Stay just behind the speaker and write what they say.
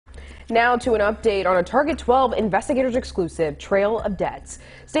Now to an update on a Target 12 investigators exclusive trail of debts.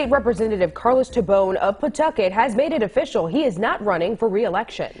 State Representative Carlos Tabone of Pawtucket has made it official he is not running for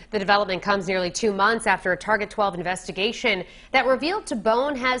re-election. The development comes nearly 2 months after a Target 12 investigation that revealed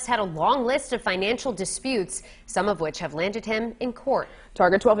Tabone has had a long list of financial disputes, some of which have landed him in court.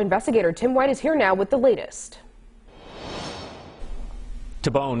 Target 12 investigator Tim White is here now with the latest.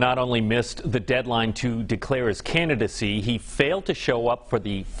 Tabone not only missed the deadline to declare his candidacy, he failed to show up for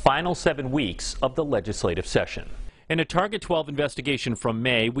the final 7 weeks of the legislative session. In a Target 12 investigation from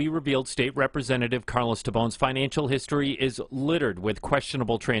May, we revealed State Representative Carlos Tabone's financial history is littered with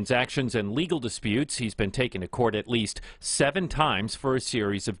questionable transactions and legal disputes. He's been taken to court at least 7 times for a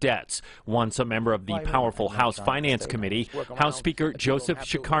series of debts. Once a member of the powerful House Finance Committee, House Speaker Joseph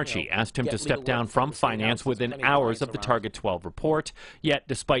Shekarchi asked him to step down from finance within hours of the Target 12 report. Yet,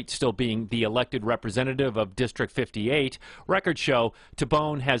 despite still being the elected representative of District 58, records show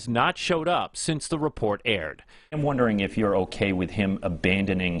Tabone has not showed up since the report aired. I'm wondering if you're okay with him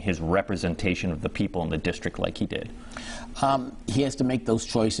abandoning his representation of the people in the district like he did. He has to make those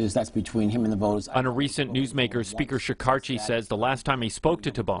choices. That's between him and the voters. On a recent Newsmaker, Speaker Shekarchi says the last time he spoke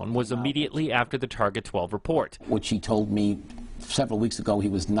to Tabone was immediately after the Target 12 report. Which he told me several weeks ago he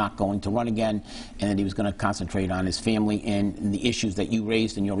was not going to run again, and that he was going to concentrate on his family and the issues that you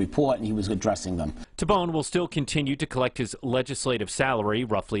raised in your report, and he was addressing them. Tabone will still continue to collect his legislative salary,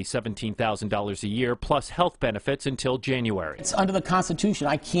 roughly $17,000 a year, plus health benefits until January. It's under the Constitution.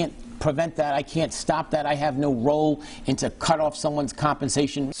 I can't prevent that. I can't stop that. I have no role in to cut off someone's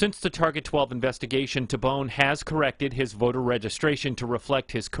compensation. Since the Target 12 investigation, Tabone has corrected his voter registration to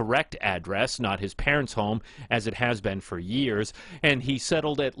reflect his correct address, not his parents' home, as it has been for years. And he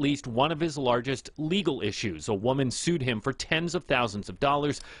settled at least one of his largest legal issues. A woman sued him for tens of thousands of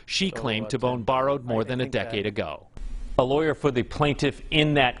dollars she claimed Tabone borrowed more than a decade ago. A lawyer for the plaintiff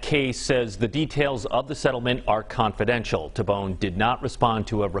in that case says the details of the settlement are confidential. Tabone did not respond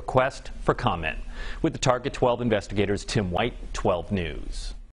to a request for comment. With the Target 12 investigators, Tim White, 12 News.